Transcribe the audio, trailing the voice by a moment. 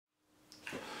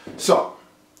So,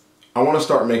 I want to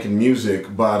start making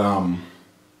music, but I'm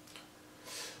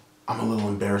a little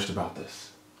embarrassed about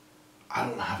this. I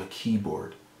don't have a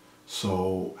keyboard.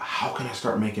 So how can I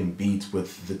start making beats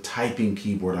with the typing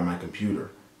keyboard on my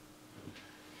computer?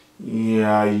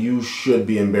 Yeah, you should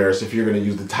be embarrassed if you're going to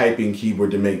use the typing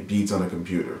keyboard to make beats on a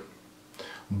computer.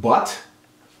 But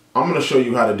I'm going to show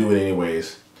you how to do it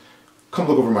anyways. Come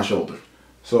look over my shoulder.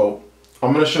 So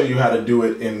I'm going to show you how to do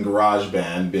it in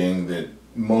GarageBand, being that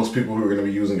most people who are going to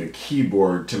be using a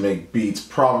keyboard to make beats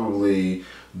probably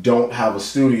don't have a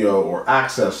studio or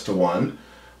access to one,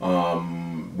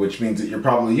 which means that you're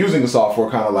probably using a software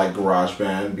kind of like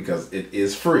GarageBand because it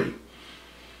is free.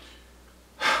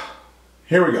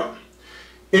 Here we go.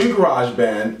 In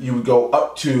GarageBand, you would go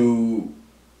up to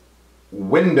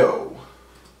Window,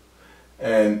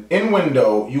 and in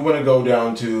Window, you want to go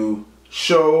down to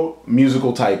Show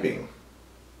Musical Typing,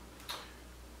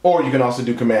 or you can also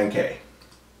do Command K.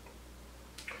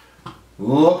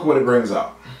 Look what it brings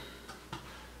up.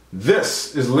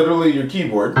 This is literally your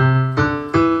keyboard.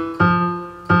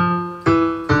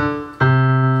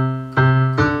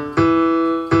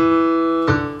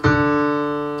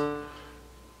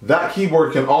 That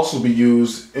keyboard can also be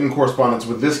used in correspondence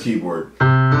with this keyboard.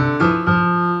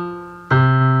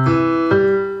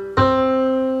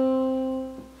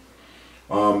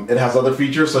 It has other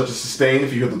features such as sustain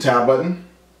if you hit the tab button.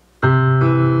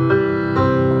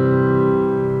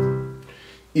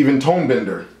 Even tone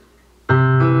bender.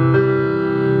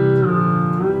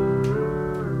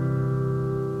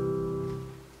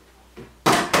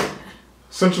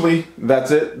 Essentially,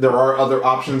 that's it. There are other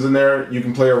options in there. You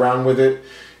can play around with it.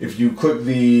 If you click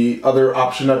the other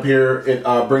option up here, it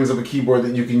brings up a keyboard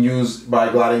that you can use by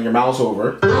gliding your mouse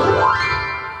over.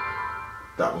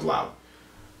 That was loud.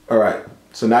 Alright,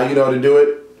 so now you know how to do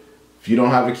it. If you don't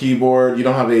have a keyboard, you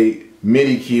don't have a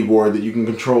Midi keyboard that you can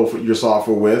control your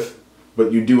software with,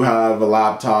 but you do have a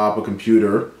laptop, a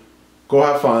computer, go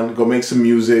have fun, go make some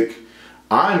music.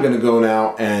 I'm going to go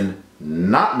now and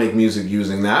not make music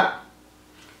using that,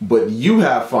 but you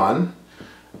have fun,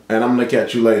 and I'm going to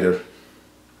catch you later.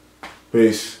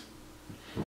 Peace.